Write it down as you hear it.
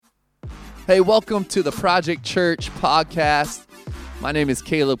Hey, welcome to the Project Church podcast. My name is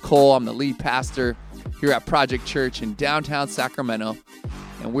Caleb Cole. I'm the lead pastor here at Project Church in downtown Sacramento,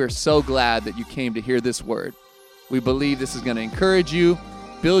 and we're so glad that you came to hear this word. We believe this is going to encourage you,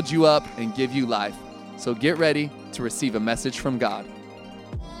 build you up, and give you life. So get ready to receive a message from God.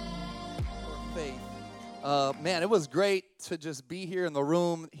 Faith. Man, it was great to just be here in the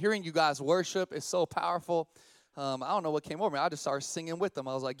room. Hearing you guys worship is so powerful. I don't know what came over me. I just started singing with them.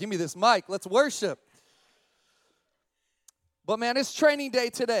 I was like, give me this mic. Let's worship. But man, it's training day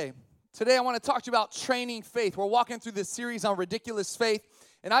today. Today I want to talk to you about training faith. We're walking through this series on ridiculous faith.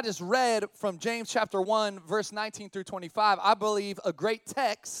 And I just read from James chapter 1, verse 19 through 25, I believe a great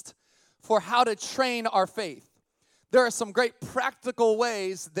text for how to train our faith. There are some great practical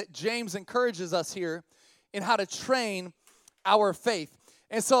ways that James encourages us here in how to train our faith.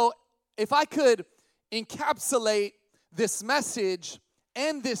 And so if I could encapsulate this message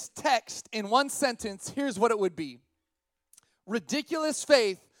and this text in one sentence, here's what it would be. Ridiculous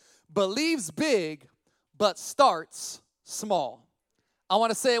faith believes big, but starts small. I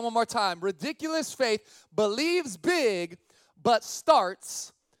want to say it one more time. Ridiculous faith believes big, but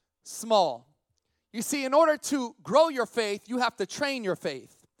starts small. You see, in order to grow your faith, you have to train your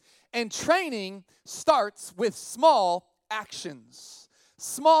faith. And training starts with small actions,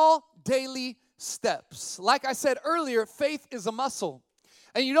 small daily steps. Like I said earlier, faith is a muscle.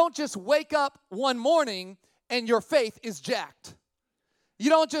 And you don't just wake up one morning and your faith is jacked. You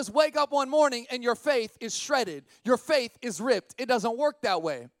don't just wake up one morning and your faith is shredded. Your faith is ripped. It doesn't work that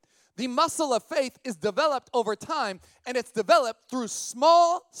way. The muscle of faith is developed over time, and it's developed through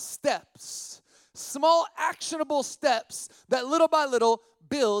small steps, small actionable steps that little by little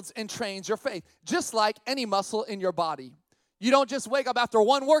builds and trains your faith, just like any muscle in your body. You don't just wake up after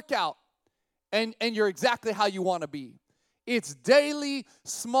one workout and you're exactly how you want to be. It's daily,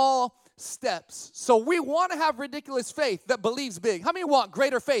 small steps. So we want to have ridiculous faith that believes big. How many want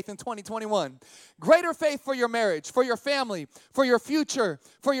greater faith in 2021? Greater faith for your marriage, for your family, for your future,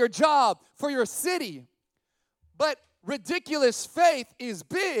 for your job, for your city. But ridiculous faith is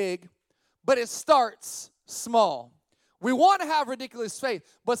big, but it starts small. We want to have ridiculous faith,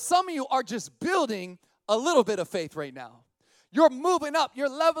 but some of you are just building a little bit of faith right now. You're moving up. You're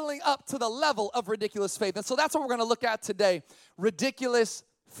leveling up to the level of ridiculous faith. And so that's what we're going to look at today, ridiculous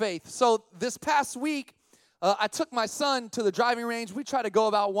faith. So this past week, I took my son to the driving range. We try to go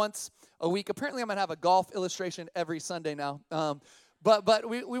about once a week. Apparently, I'm going to have a golf illustration every Sunday now. But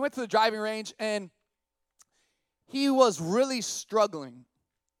we went to the driving range, and he was really struggling.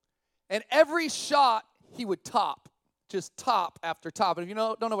 And every shot, he would top. Just top after top. And if you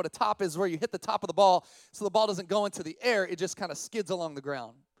don't know what a top is, where you hit the top of the ball so the ball doesn't go into the air, it just kind of skids along the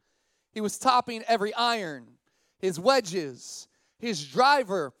ground. He was topping every iron, his wedges, his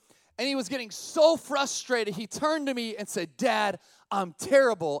driver, and he was getting so frustrated, he turned to me and said, "Dad, I'm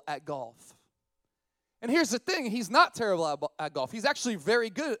terrible at golf." And here's the thing, he's not terrible at golf. He's actually very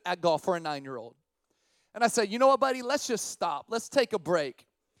good at golf for a 9-year-old. And I said, "You know what, buddy? Let's just stop. Let's take a break,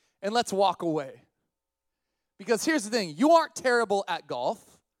 and let's walk away." Because here's the thing, you aren't terrible at golf.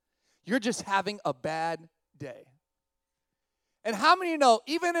 You're just having a bad day. And how many know,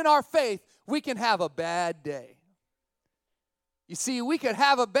 even in our faith, we can have a bad day? You see, we could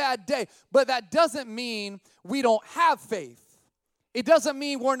have a bad day, but that doesn't mean we don't have faith. It doesn't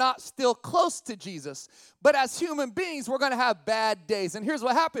mean we're not still close to Jesus. But as human beings, we're going to have bad days. And here's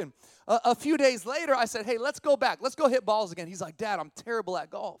what happened. A few days later, I said, "Hey, let's go back. Let's go hit balls again." He's like, "Dad, I'm terrible at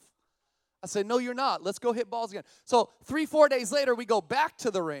golf." I said, "No, you're not. Let's go hit balls again." So 3-4 days later, we go back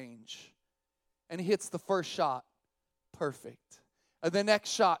to the range, and he hits the first shot. Perfect. And the next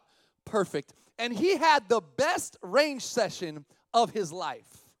shot, perfect. And he had the best range session of his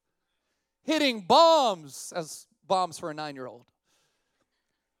life, hitting bombs as bombs for a 9-year-old.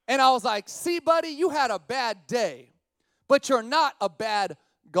 And I was like, "See, buddy, you had a bad day, but you're not a bad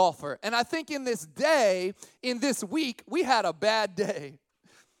golfer." And I think in this day, in this week, we had a bad day.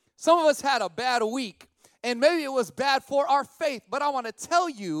 Some of us had a bad week, and maybe it was bad for our faith. But I want to tell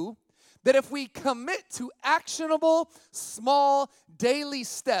you that if we commit to actionable, small, daily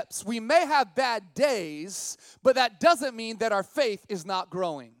steps, we may have bad days, but that doesn't mean that our faith is not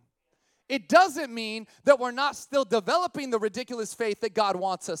growing. It doesn't mean that we're not still developing the ridiculous faith that God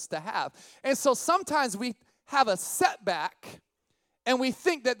wants us to have. And so sometimes we have a setback, and we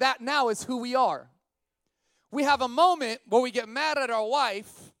think that that now is who we are. We have a moment where we get mad at our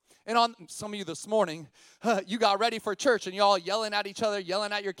wife. And on some of you this morning, you got ready for church and y'all yelling at each other,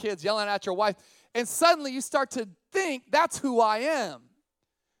 yelling at your kids, yelling at your wife. And suddenly you start to think, that's who I am.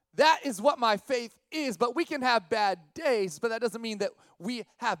 That is what my faith is. But we can have bad days, but that doesn't mean that we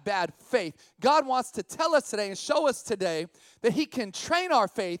have bad faith. God wants to tell us today and show us today that he can train our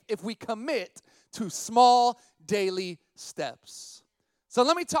faith if we commit to small daily steps. So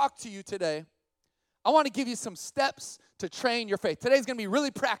let me talk to you today. I want to give you some steps to train your faith. Today's going to be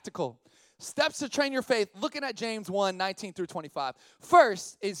really practical. Steps to train your faith, looking at James 1, 19 through 25.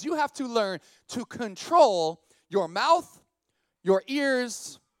 First is you have to learn to control your mouth, your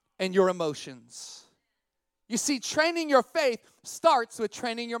ears, and your emotions. You see, training your faith starts with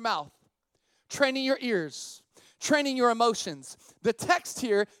training your mouth, training your ears, training your emotions. The text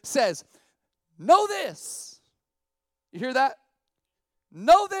here says, know this. You hear that?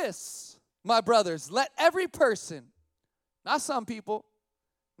 Know this, my brothers. Let every person, not some people,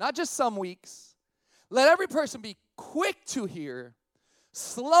 not just some weeks, let every person be quick to hear,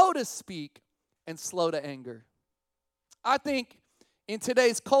 slow to speak, and slow to anger. I think in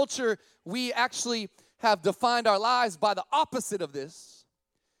today's culture, we actually have defined our lives by the opposite of this.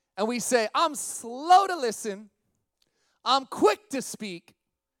 And we say, I'm slow to listen, I'm quick to speak,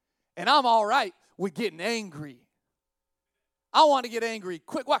 and I'm all right with getting angry. I want to get angry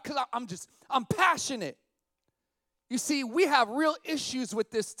quick. Why? Because I'm passionate. You see, we have real issues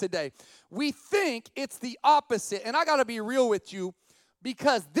with this today. We think it's the opposite. And I got to be real with you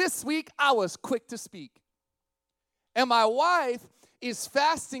because this week I was quick to speak. And my wife is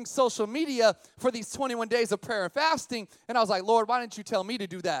fasting social media for these 21 days of prayer and fasting. And I was like, Lord, why didn't you tell me to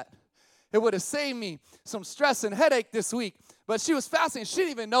do that? It would have saved me some stress and headache this week. But she was fasting. She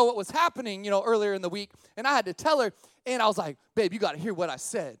didn't even know what was happening, earlier in the week. And I had to tell her. And I was like, babe, you got to hear what I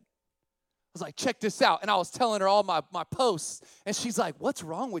said. I was like, check this out. And I was telling her all my posts. And she's like, what's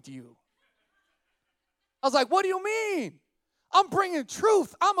wrong with you? I was like, what do you mean? I'm bringing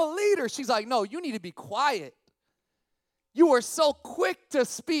truth. I'm a leader. She's like, no, you need to be quiet. You are so quick to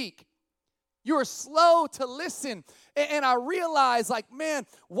speak. You are slow to listen. And I realized, man,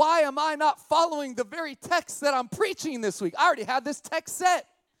 why am I not following the very text that I'm preaching this week? I already had this text set.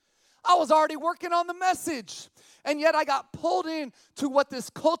 I was already working on the message. And yet I got pulled into what this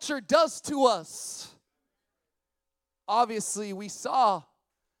culture does to us. Obviously, we saw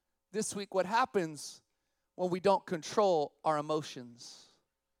this week what happens when we don't control our emotions,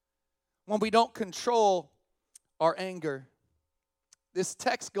 when we don't control our anger. This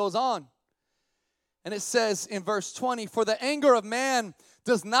text goes on, and it says in verse 20, for the anger of man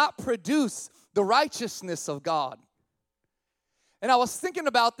does not produce the righteousness of God. And I was thinking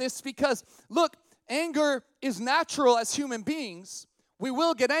about this because, look, anger is natural as human beings. We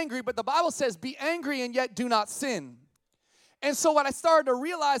will get angry, but the Bible says, be angry and yet do not sin. And so what I started to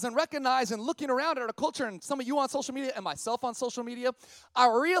realize and recognize and looking around at our culture, and some of you on social media and myself on social media, I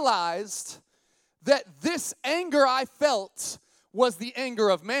realized that this anger I felt was the anger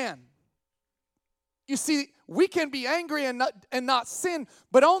of man. You see, we can be angry and not sin,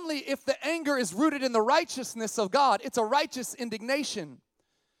 but only if the anger is rooted in the righteousness of God. It's a righteous indignation.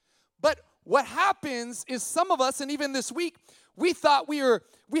 But what happens is some of us, and even this week, we thought we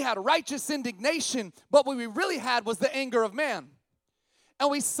had righteous indignation, but what we really had was the anger of man. And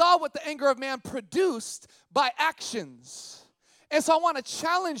we saw what the anger of man produced by actions. And so I want to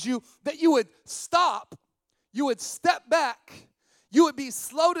challenge you that you would stop, you would step back, you would be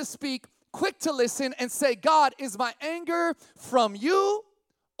slow to speak, quick to listen, and say, God, is my anger from you,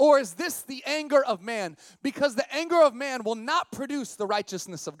 or is this the anger of man? Because the anger of man will not produce the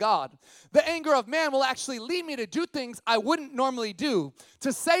righteousness of God. The anger of man will actually lead me to do things I wouldn't normally do,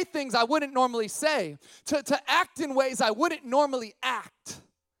 to say things I wouldn't normally say, to act in ways I wouldn't normally act.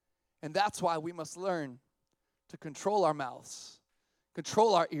 And that's why we must learn to control our mouths,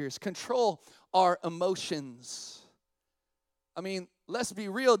 control our ears, control our emotions. I mean, let's be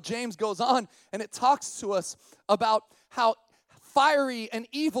real. James goes on and it talks to us about how fiery and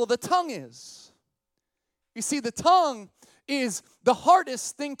evil the tongue is. You see, the tongue is the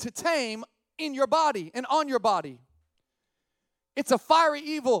hardest thing to tame in your body and on your body. It's a fiery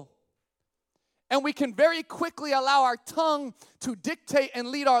evil. And we can very quickly allow our tongue to dictate and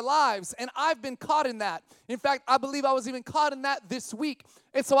lead our lives. And I've been caught in that. In fact, I believe I was even caught in that this week.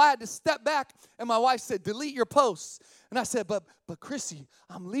 And so I had to step back, and my wife said, delete your posts. And I said, but Chrissy,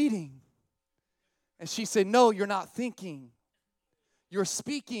 I'm leading. And she said, no, you're not thinking. You're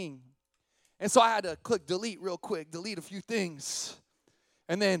speaking. And so I had to click delete real quick, delete a few things,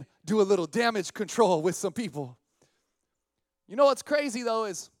 and then do a little damage control with some people. You know what's crazy, though,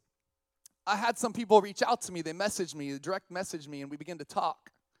 is I had some people reach out to me. They messaged me, direct messaged me, and we began to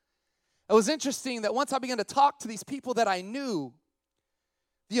talk. It was interesting that once I began to talk to these people that I knew,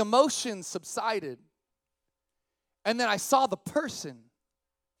 the emotions subsided. And then I saw the person.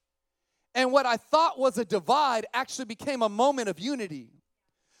 And what I thought was a divide actually became a moment of unity.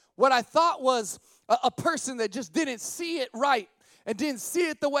 What I thought was a person that just didn't see it right and didn't see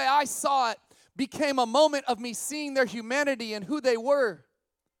it the way I saw it became a moment of me seeing their humanity and who they were.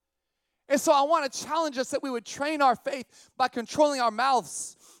 And so I want to challenge us that we would train our faith by controlling our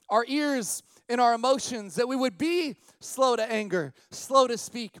mouths, our ears, and our emotions, that we would be slow to anger, slow to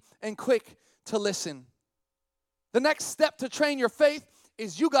speak, and quick to listen. The next step to train your faith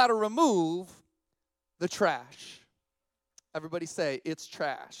is you got to remove the trash. Everybody say, it's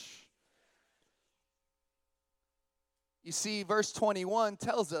trash. You see, verse 21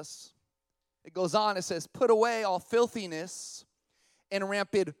 tells us, it goes on, it says, put away all filthiness and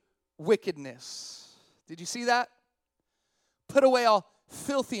rampant wickedness. Did you see that? Put away all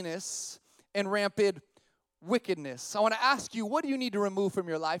filthiness and rampant wickedness. I want to ask you, what do you need to remove from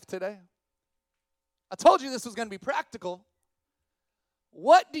your life today? I told you this was going to be practical.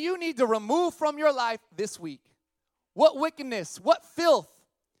 What do you need to remove from your life this week? What wickedness? What filth?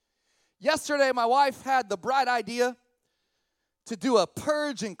 Yesterday, my wife had the bright idea to do a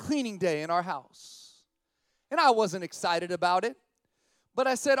purge and cleaning day in our house. And I wasn't excited about it. But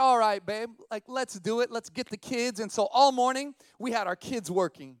I said, all right, babe, let's do it. Let's get the kids. And so all morning, we had our kids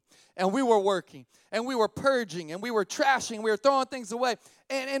working. And we were working. And we were purging. And we were trashing. We were throwing things away.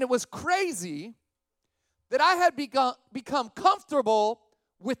 And it was crazy that I had become comfortable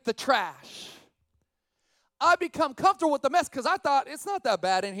with the trash. I become comfortable with the mess because I thought it's not that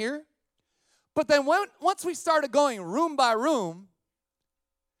bad in here. But then once we started going room by room,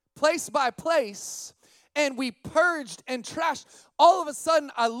 place by place, and we purged and trashed, all of a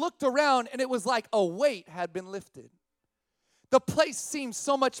sudden I looked around and it was like a weight had been lifted. The place seemed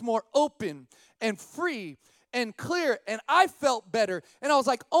so much more open and free and clear, and I felt better. And I was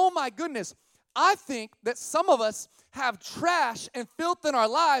like, oh my goodness, I think that some of us have trash and filth in our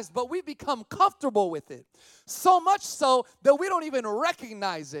lives, but we become comfortable with it. So much so that we don't even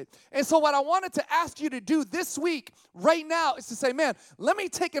recognize it. And so what I wanted to ask you to do this week, right now, is to say, man, let me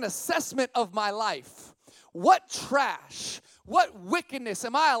take an assessment of my life. What trash, what wickedness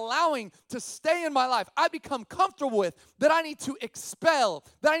am I allowing to stay in my life? I become comfortable with, that I need to expel,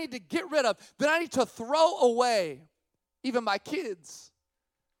 that I need to get rid of, that I need to throw away. Even my kids,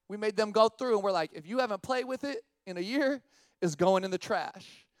 we made them go through, and we're like, if you haven't played with it in a year, it's going in the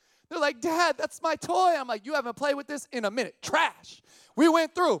trash. They're like, Dad, that's my toy. I'm like, you haven't played with this in a minute. Trash. We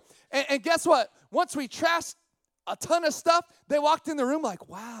went through. And guess what? Once we trashed a ton of stuff, they walked in the room like,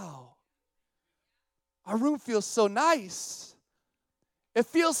 wow, our room feels so nice. It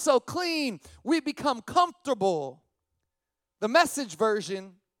feels so clean. We become comfortable. The Message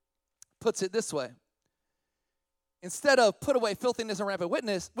version puts it this way. Instead of put away filthiness and rampant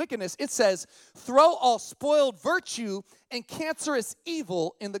wickedness, it says, throw all spoiled virtue and cancerous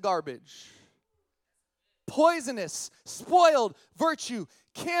evil in the garbage. Poisonous, spoiled virtue,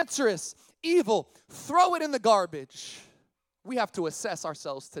 cancerous, evil, throw it in the garbage. We have to assess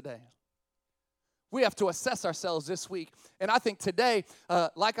ourselves today. We have to assess ourselves this week. And I think today,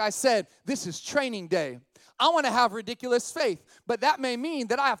 like I said, this is training day. I want to have ridiculous faith, but that may mean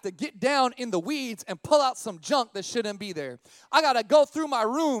that I have to get down in the weeds and pull out some junk that shouldn't be there. I got to go through my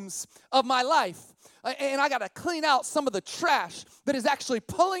rooms of my life, and I got to clean out some of the trash that is actually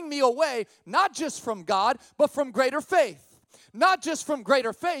pulling me away, not just from God, but from greater faith. Not just from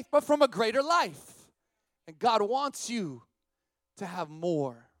greater faith, but from a greater life. And God wants you to have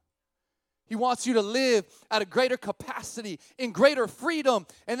more. He wants you to live at a greater capacity, in greater freedom.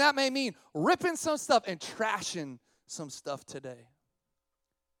 And that may mean ripping some stuff and trashing some stuff today.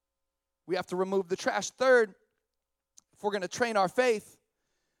 We have to remove the trash. Third, if we're going to train our faith,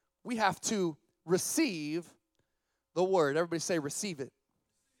 we have to receive the word. Everybody say receive it.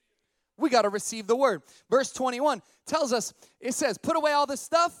 We got to receive the word. Verse 21 tells us, it says, put away all this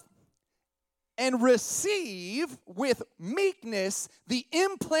stuff and receive with meekness the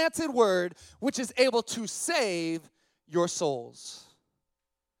implanted word, which is able to save your souls.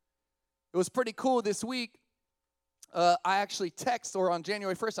 It was pretty cool this week. I actually on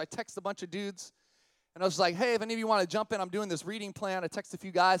January 1st, I texted a bunch of dudes. And I was like, hey, if any of you want to jump in, I'm doing this reading plan. I texted a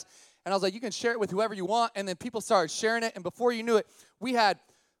few guys. And I was like, you can share it with whoever you want. And then people started sharing it. And before you knew it, we had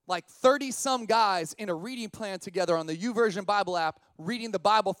like 30-some guys in a reading plan together on the YouVersion Bible app, reading the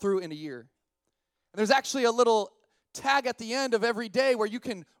Bible through in a year. And there's actually a little tag at the end of every day where you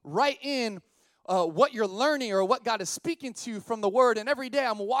can write in what you're learning or what God is speaking to you from the Word. And every day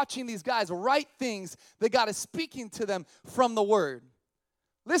I'm watching these guys write things that God is speaking to them from the Word.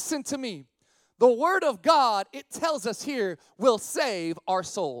 Listen to me. The Word of God, it tells us here, will save our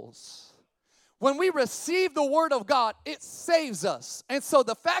souls. When we receive the word of God, it saves us. And so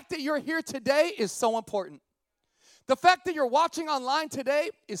the fact that you're here today is so important. The fact that you're watching online today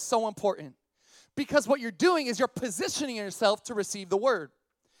is so important. Because what you're doing is you're positioning yourself to receive the word.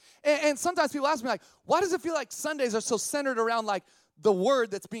 And sometimes people ask me, like, why does it feel like Sundays are so centered around, like, the word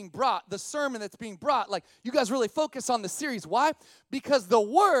that's being brought, the sermon that's being brought? Like, you guys really focus on the series. Why? Because the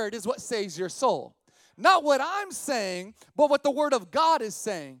word is what saves your soul. Not what I'm saying, but what the word of God is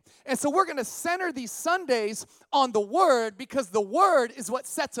saying. And so we're going to center these Sundays on the word, because the word is what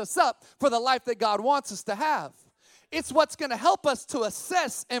sets us up for the life that God wants us to have. It's what's going to help us to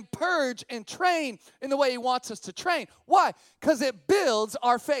assess and purge and train in the way he wants us to train. Why? Because it builds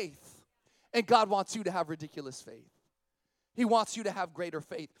our faith. And God wants you to have ridiculous faith. He wants you to have greater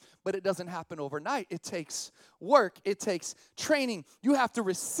faith. But it doesn't happen overnight. It takes work. It takes training. You have to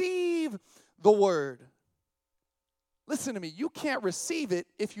receive the word. Listen to me. You can't receive it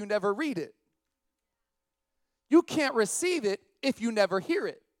if you never read it. You can't receive it if you never hear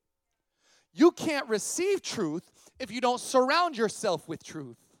it. You can't receive truth if you don't surround yourself with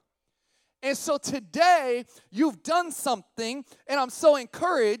truth. And so today, you've done something, and I'm so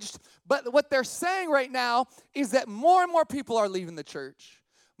encouraged, but what they're saying right now is that more and more people are leaving the church.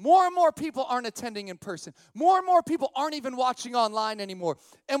 More and more people aren't attending in person. More and more people aren't even watching online anymore.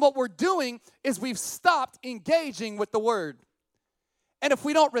 And what we're doing is we've stopped engaging with the word. And if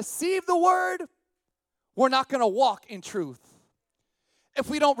we don't receive the word, we're not going to walk in truth. If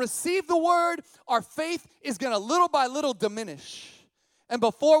we don't receive the word, our faith is going to little by little diminish. And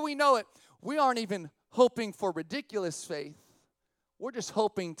before we know it, we aren't even hoping for ridiculous faith. We're just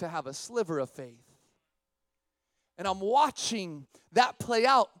hoping to have a sliver of faith. And I'm watching that play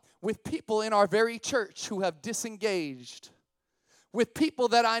out with people in our very church who have disengaged. With people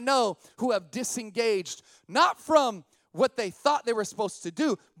that I know who have disengaged, not from what they thought they were supposed to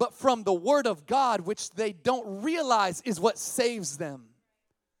do, but from the word of God, which they don't realize is what saves them.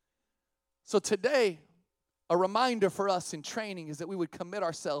 So today, a reminder for us in training is that we would commit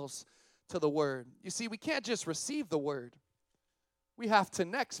ourselves to the word. You see, we can't just receive the word. We have to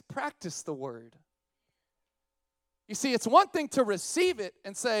next practice the word. You see, it's one thing to receive it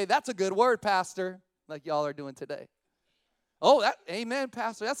and say, that's a good word, Pastor, like y'all are doing today. Oh, amen,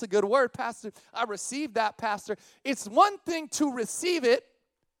 Pastor. That's a good word, Pastor. I received that, Pastor. It's one thing to receive it.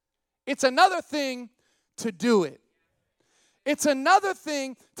 It's another thing to do it. It's another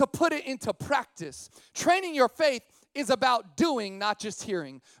thing to put it into practice. Training your faith is about doing, not just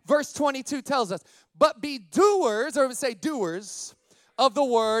hearing. Verse 22 tells us, but be doers, or we say doers, of the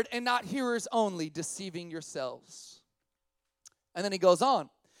word and not hearers only, deceiving yourselves. And then he goes on.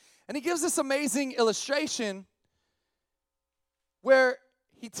 And he gives this amazing illustration where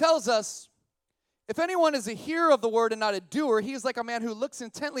he tells us, if anyone is a hearer of the word and not a doer, he is like a man who looks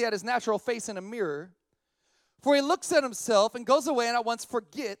intently at his natural face in a mirror. For he looks at himself and goes away and at once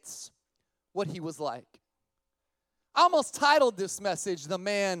forgets what he was like. I almost titled this message, The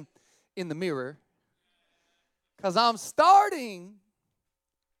Man in the Mirror, because I'm starting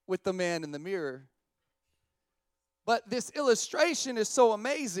with the man in the mirror. But this illustration is so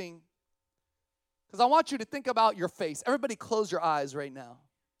amazing because I want you to think about your face. Everybody close your eyes right now.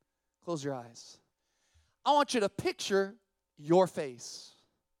 Close your eyes. I want you to picture your face.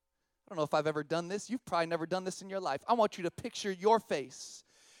 I don't know if I've ever done this. You've probably never done this in your life. I want you to picture your face,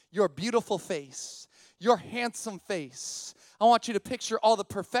 your beautiful face, your handsome face. I want you to picture all the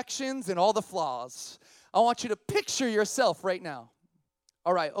perfections and all the flaws. I want you to picture yourself right now.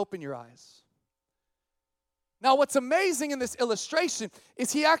 All right, open your eyes. Now, what's amazing in this illustration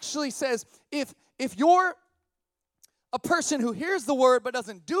is he actually says, if you're a person who hears the word but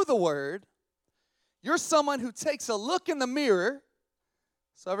doesn't do the word, you're someone who takes a look in the mirror.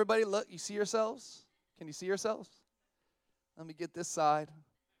 So everybody, look, you see yourselves? Can you see yourselves? Let me get this side.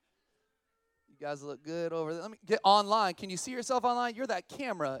 You guys look good over there. Let me get online. Can you see yourself online? You're that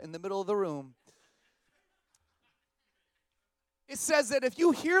camera in the middle of the room. It says that if you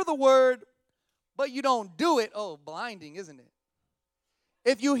hear the word, but you don't do it, oh, blinding, isn't it?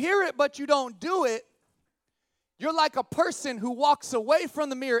 If you hear it, but you don't do it, you're like a person who walks away from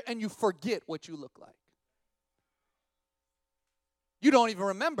the mirror and you forget what you look like. You don't even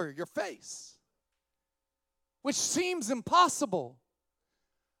remember your face, which seems impossible.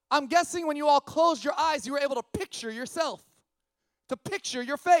 I'm guessing when you all closed your eyes, you were able to picture yourself, to picture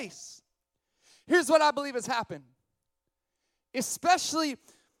your face. Here's what I believe has happened, especially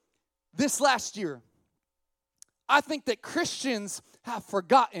this last year. I think that Christians have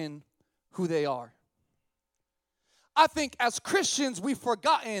forgotten who they are. I think as Christians, we've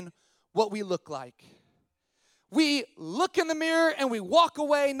forgotten what we look like. We look in the mirror and we walk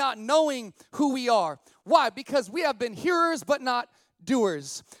away not knowing who we are. Why? Because we have been hearers but not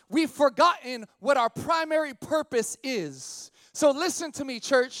doers. We've forgotten what our primary purpose is. So listen to me,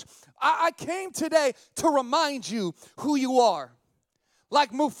 church. I came today to remind you who you are.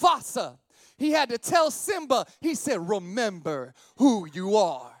 Like Mufasa, he had to tell Simba, he said, remember who you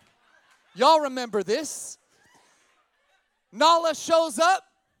are. Y'all remember this? Nala shows up,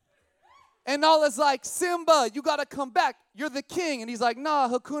 and Nala's like, Simba, you got to come back. You're the king. And he's like, nah,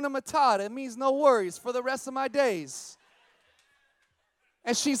 Hakuna Matata. It means no worries for the rest of my days.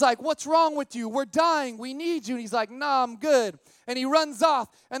 And she's like, what's wrong with you? We're dying. We need you. And he's like, nah, I'm good. And he runs off,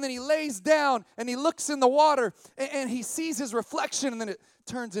 and then he lays down, and he looks in the water, and he sees his reflection, and then it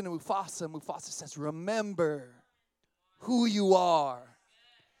turns into Mufasa. Mufasa says, remember who you are.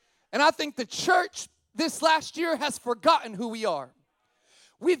 And I think the church this last year has forgotten who we are.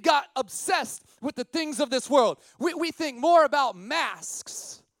 We've got obsessed with the things of this world. We think more about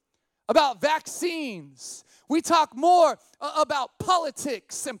masks, about vaccines. We talk more about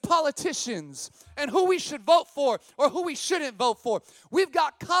politics and politicians and who we should vote for or who we shouldn't vote for. We've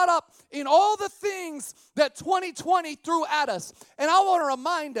got caught up in all the things that 2020 threw at us. And I want to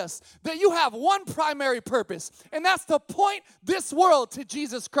remind us that you have one primary purpose, and that's to point this world to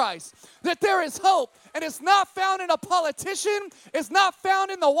Jesus Christ. That there is hope, and it's not found in a politician. It's not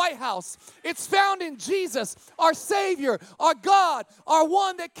found in the White House. It's found in Jesus, our Savior, our God, our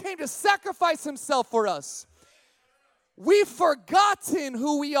one that came to sacrifice himself for us. We've forgotten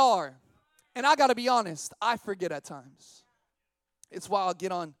who we are. And I got to be honest, I forget at times. It's why I'll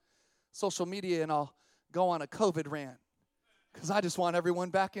get on social media and I'll go on a COVID rant because I just want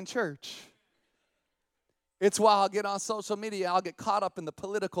everyone back in church. It's why I'll get on social media. I'll get caught up in the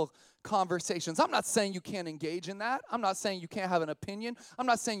political conversations. I'm not saying you can't engage in that. I'm not saying you can't have an opinion. I'm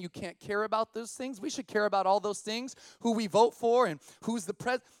not saying you can't care about those things. We should care about all those things, who we vote for and who's the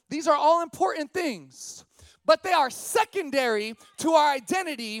president. These are all important things. But they are secondary to our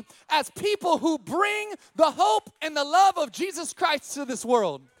identity as people who bring the hope and the love of Jesus Christ to this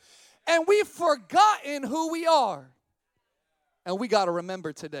world. And we've forgotten who we are. And we got to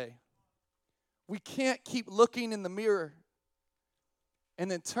remember today. We can't keep looking in the mirror and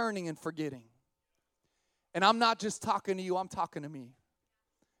then turning and forgetting. And I'm not just talking to you, I'm talking to me.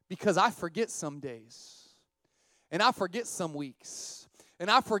 Because I forget some days. And I forget some weeks.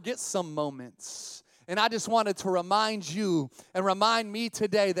 And I forget some moments. And I just wanted to remind you and remind me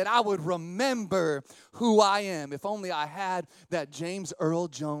today that I would remember who I am. If only I had that James Earl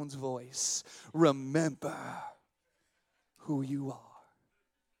Jones voice. Remember who you are.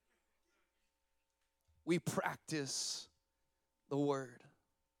 We practice the word.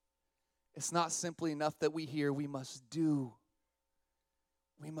 It's not simply enough that we hear, we must do.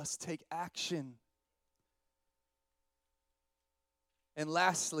 We must take action. And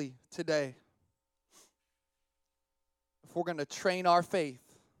lastly, today, if we're going to train our faith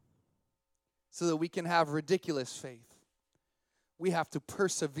so that we can have ridiculous faith, we have to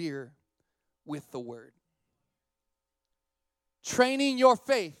persevere with the word. Training your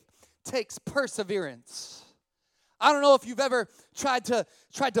faith takes perseverance. I don't know if you've ever tried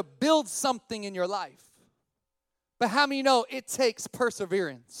to build something in your life, but how many know it takes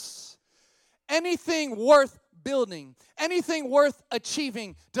perseverance? Anything worth building, anything worth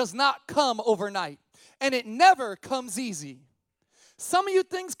achieving does not come overnight. And it never comes easy. Some of you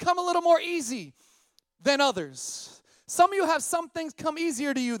things come a little more easy than others. Some of you have some things come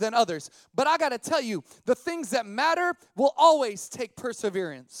easier to you than others. But I got to tell you, the things that matter will always take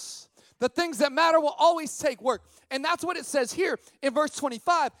perseverance. The things that matter will always take work. And that's what it says here in verse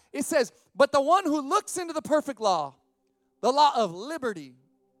 25. It says, but the one who looks into the perfect law, the law of liberty.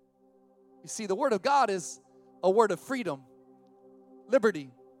 You see, the word of God is a word of freedom,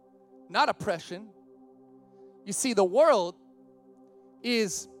 liberty, not oppression. You see, the world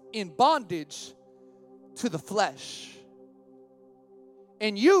is in bondage to the flesh.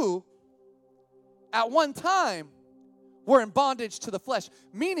 And you, at one time, were in bondage to the flesh,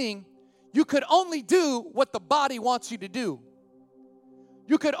 meaning you could only do what the body wants you to do.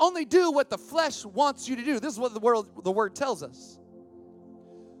 You could only do what the flesh wants you to do. This is what the word tells us.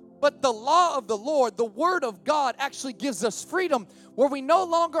 But the law of the Lord, the word of God, actually gives us freedom where we no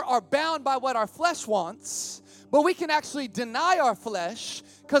longer are bound by what our flesh wants, but we can actually deny our flesh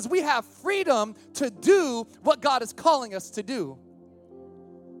because we have freedom to do what God is calling us to do.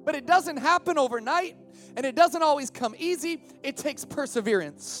 But it doesn't happen overnight, and it doesn't always come easy. It takes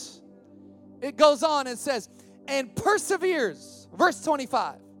perseverance. It goes on and says, and perseveres, verse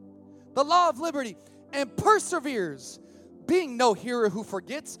 25, the law of liberty, and perseveres, being no hearer who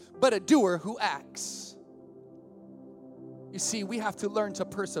forgets, but a doer who acts. You see, we have to learn to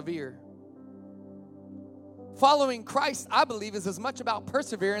persevere. Following Christ, I believe, is as much about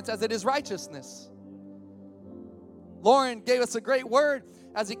perseverance as it is righteousness. Lauren gave us a great word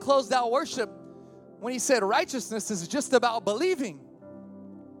as he closed out worship when he said righteousness is just about believing.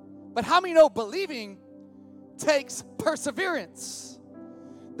 But how many know believing takes perseverance?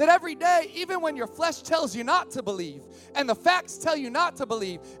 That every day, even when your flesh tells you not to believe, and the facts tell you not to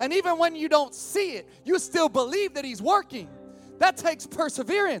believe, and even when you don't see it, you still believe that he's working. That takes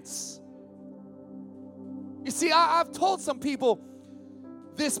perseverance. You see, I've told some people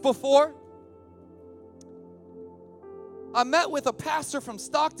this before. I met with a pastor from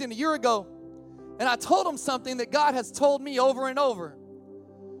Stockton a year ago, and I told him something that God has told me over and over.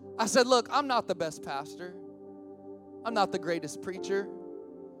 I said, look, I'm not the best pastor. I'm not the greatest preacher.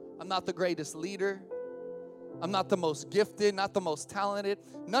 I'm not the greatest leader. I'm not the most gifted, not the most talented,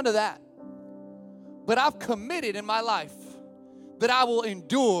 none of that. But I've committed in my life that I will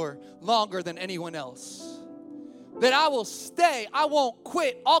endure longer than anyone else. That I will stay, I won't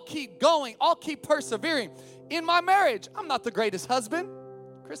quit, I'll keep going, I'll keep persevering. In my marriage, I'm not the greatest husband,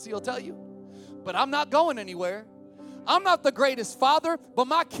 Chrissy will tell you, but I'm not going anywhere. I'm not the greatest father, but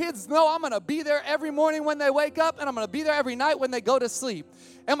my kids know I'm going to be there every morning when they wake up, and I'm going to be there every night when they go to sleep.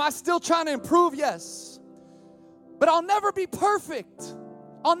 Am I still trying to improve? Yes. But I'll never be perfect.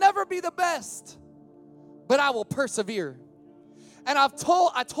 I'll never be the best, but I will persevere. And I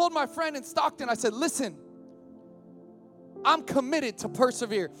told my friend in Stockton, I said, listen, I'm committed to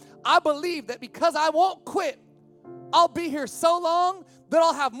persevere. I believe that because I won't quit, I'll be here so long that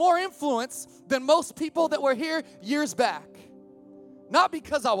I'll have more influence than most people that were here years back. Not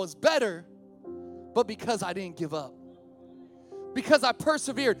because I was better, but because I didn't give up. Because I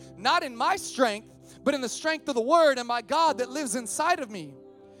persevered, not in my strength, but in the strength of the Word and my God that lives inside of me.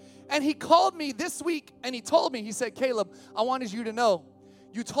 And he called me this week and he told me, he said, Caleb, I wanted you to know,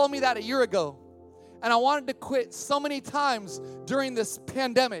 you told me that a year ago. And I wanted to quit so many times during this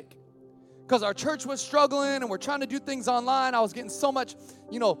pandemic because our church was struggling and we're trying to do things online. I was getting so much,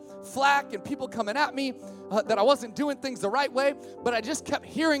 flack and people coming at me that I wasn't doing things the right way. But I just kept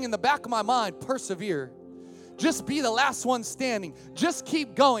hearing in the back of my mind, persevere. Just be the last one standing. Just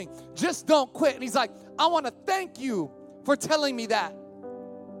keep going. Just don't quit. And he's like, I want to thank you for telling me that.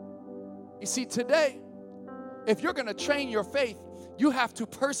 You see, today, if you're going to train your faith, you have to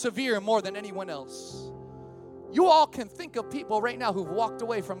persevere more than anyone else. You all can think of people right now who've walked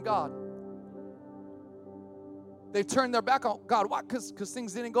away from God. They've turned their back on God. Why? Because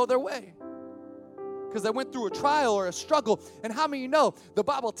things didn't go their way. Because they went through a trial or a struggle. And how many of you know the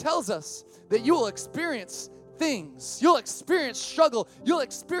Bible tells us that you will experience things. You'll experience struggle. You'll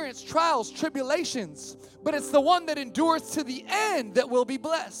experience trials, tribulations. But it's the one that endures to the end that will be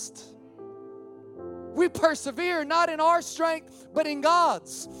blessed. We persevere not in our strength, but in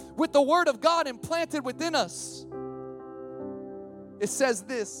God's, with the Word of God implanted within us. It says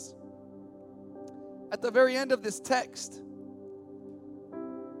this, at the very end of this text,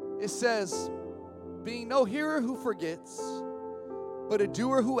 it says, being no hearer who forgets, but a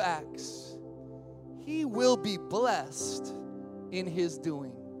doer who acts, he will be blessed in his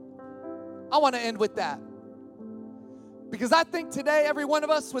doing. I want to end with that. Because I think today every one of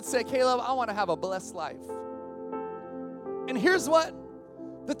us would say, Caleb, I want to have a blessed life. And here's what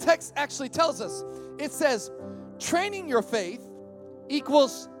the text actually tells us. It says, training your faith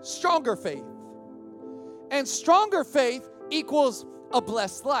equals stronger faith. And stronger faith equals a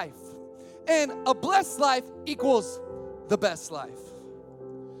blessed life. And a blessed life equals the best life.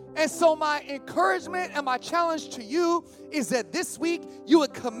 And so my encouragement and my challenge to you is that this week you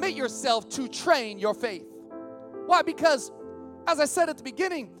would commit yourself to train your faith. Why? Because, as I said at the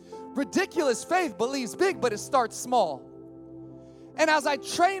beginning, ridiculous faith believes big, but it starts small. And as I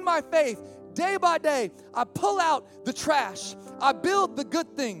train my faith, day by day, I pull out the trash. I build the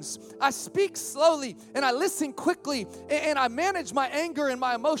good things. I speak slowly, and I listen quickly, and I manage my anger and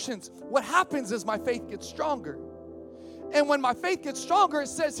my emotions. What happens is my faith gets stronger. And when my faith gets stronger, it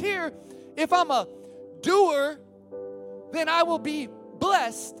says here, if I'm a doer, then I will be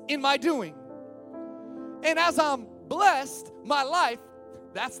blessed in my doing. And as I'm blessed, my life,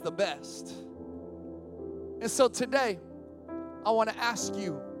 that's the best. And so today, I want to ask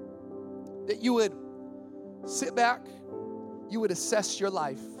you that you would sit back, you would assess your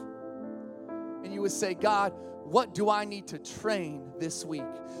life, and you would say, God, what do I need to train this week?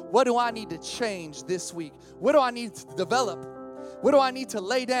 What do I need to change this week? What do I need to develop? What do I need to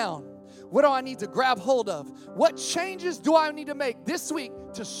lay down? What do I need to grab hold of? What changes do I need to make this week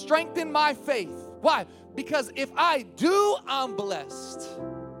to strengthen my faith? Why? Because if I do, I'm blessed.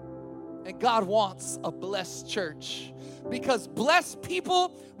 And God wants a blessed church. because blessed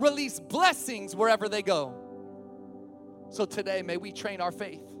people release blessings wherever they go. So today, may we train our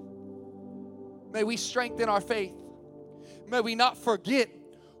faith. May we strengthen our faith. May we not forget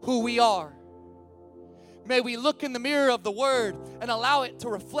who we are. May we look in the mirror of the Word and allow it to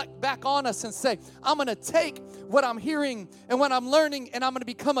reflect back on us and say, I'm going to take what I'm hearing and what I'm learning and I'm going to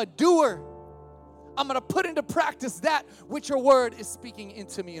become a doer. I'm going to put into practice that which your Word is speaking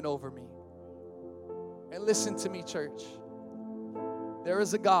into me and over me. And listen to me, church. There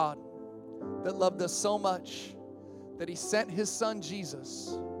is a God that loved us so much that He sent His Son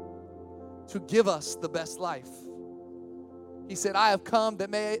Jesus to give us the best life. He said, I have come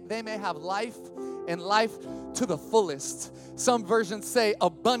that they may have life and life to the fullest. Some versions say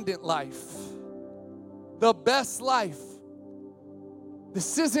abundant life. The best life.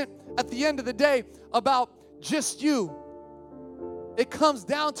 This isn't, at the end of the day, about just you. It comes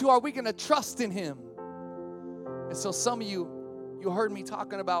down to, are we going to trust in Him? And so some of you heard me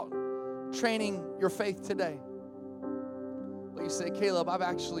talking about training your faith today. But you say, Caleb, I've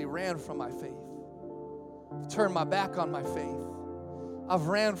actually ran from my faith. I've turned my back on my faith. I've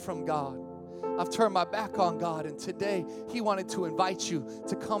ran from God. I've turned my back on God, and today He wanted to invite you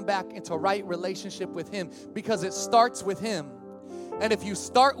to come back into right relationship with Him, because it starts with Him. And if you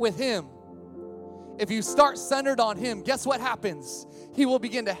start with Him, if you start centered on Him, guess what happens? He will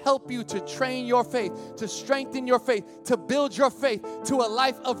begin to help you to train your faith, to strengthen your faith, to build your faith to a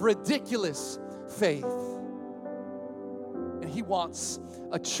life of ridiculous faith. And He wants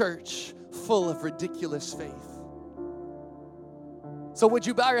a church full of ridiculous faith. So would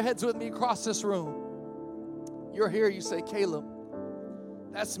you bow your heads with me across this room? You're here, you say, Caleb,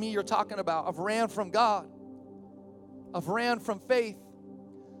 that's me you're talking about. I've ran from God. I've ran from faith.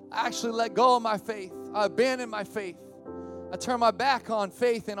 I actually let go of my faith. I abandoned my faith. I turned my back on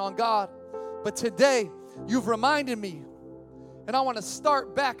faith and on God. But today, you've reminded me, and I want to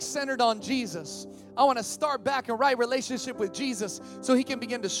start back centered on Jesus. I want to start back in right relationship with Jesus so He can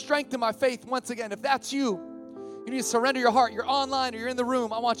begin to strengthen my faith once again. If that's you, you need to surrender your heart. You're online or you're in the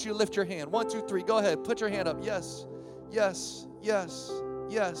room. I want you to lift your hand. 1, 2, 3. Go ahead. Put your hand up. Yes, yes, yes,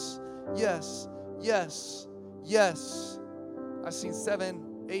 yes, yes, yes, yes. I've seen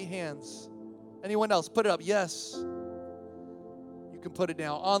 7, 8 hands. Anyone else? Put it up. Yes. You can put it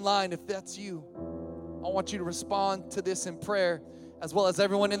down. Online, if that's you, I want you to respond to this in prayer, as well as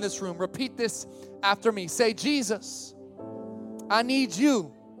everyone in this room. Repeat this after me. Say, Jesus, I need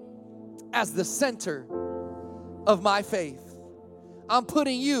you as the center of my faith. I'm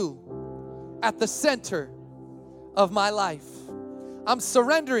putting you at the center of my life. I'm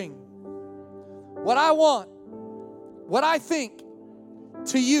surrendering what I want, what I think,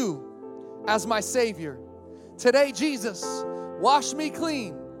 to you as my Savior. Today, Jesus, wash me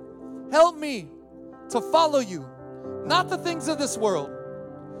clean. Help me to follow you. Not the things of this world,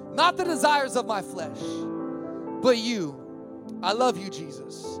 not the desires of my flesh, but you. I love you,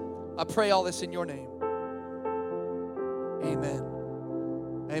 Jesus. I pray all this in your name. Amen.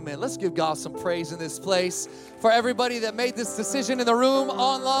 Amen. Let's give God some praise in this place. For everybody that made this decision in the room,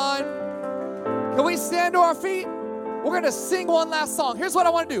 online, can we stand to our feet? We're going to sing one last song. Here's what I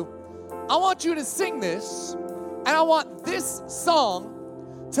want to do. I want you to sing this, and I want this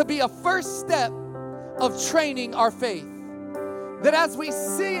song to be a first step of training our faith. That as we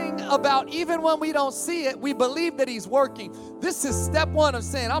sing about, even when we don't see it, we believe that He's working. This is step one of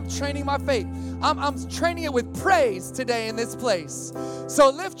saying, I'm training my faith. I'm training it with praise today in this place.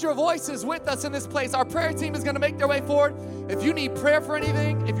 So lift your voices with us in this place. Our prayer team is going to make their way forward. If you need prayer for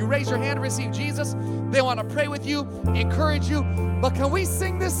anything, if you raise your hand to receive Jesus, they want to pray with you, encourage you. But can we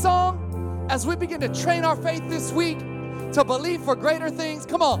sing this song as we begin to train our faith this week to believe for greater things?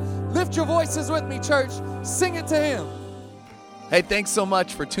 Come on, lift your voices with me, church. Sing it to Him. Hey, thanks so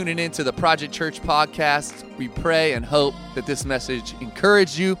much for tuning in to the Project Church podcast. We pray and hope that this message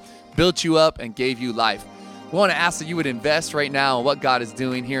encouraged you, built you up, and gave you life. We want to ask that you would invest right now in what God is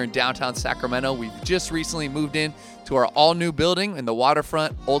doing here in downtown Sacramento. We've just recently moved in to our all-new building in the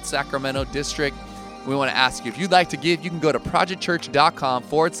waterfront, Old Sacramento District. We want to ask you, if you'd like to give, you can go to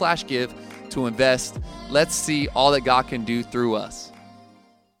projectchurch.com/give to invest. Let's see all that God can do through us.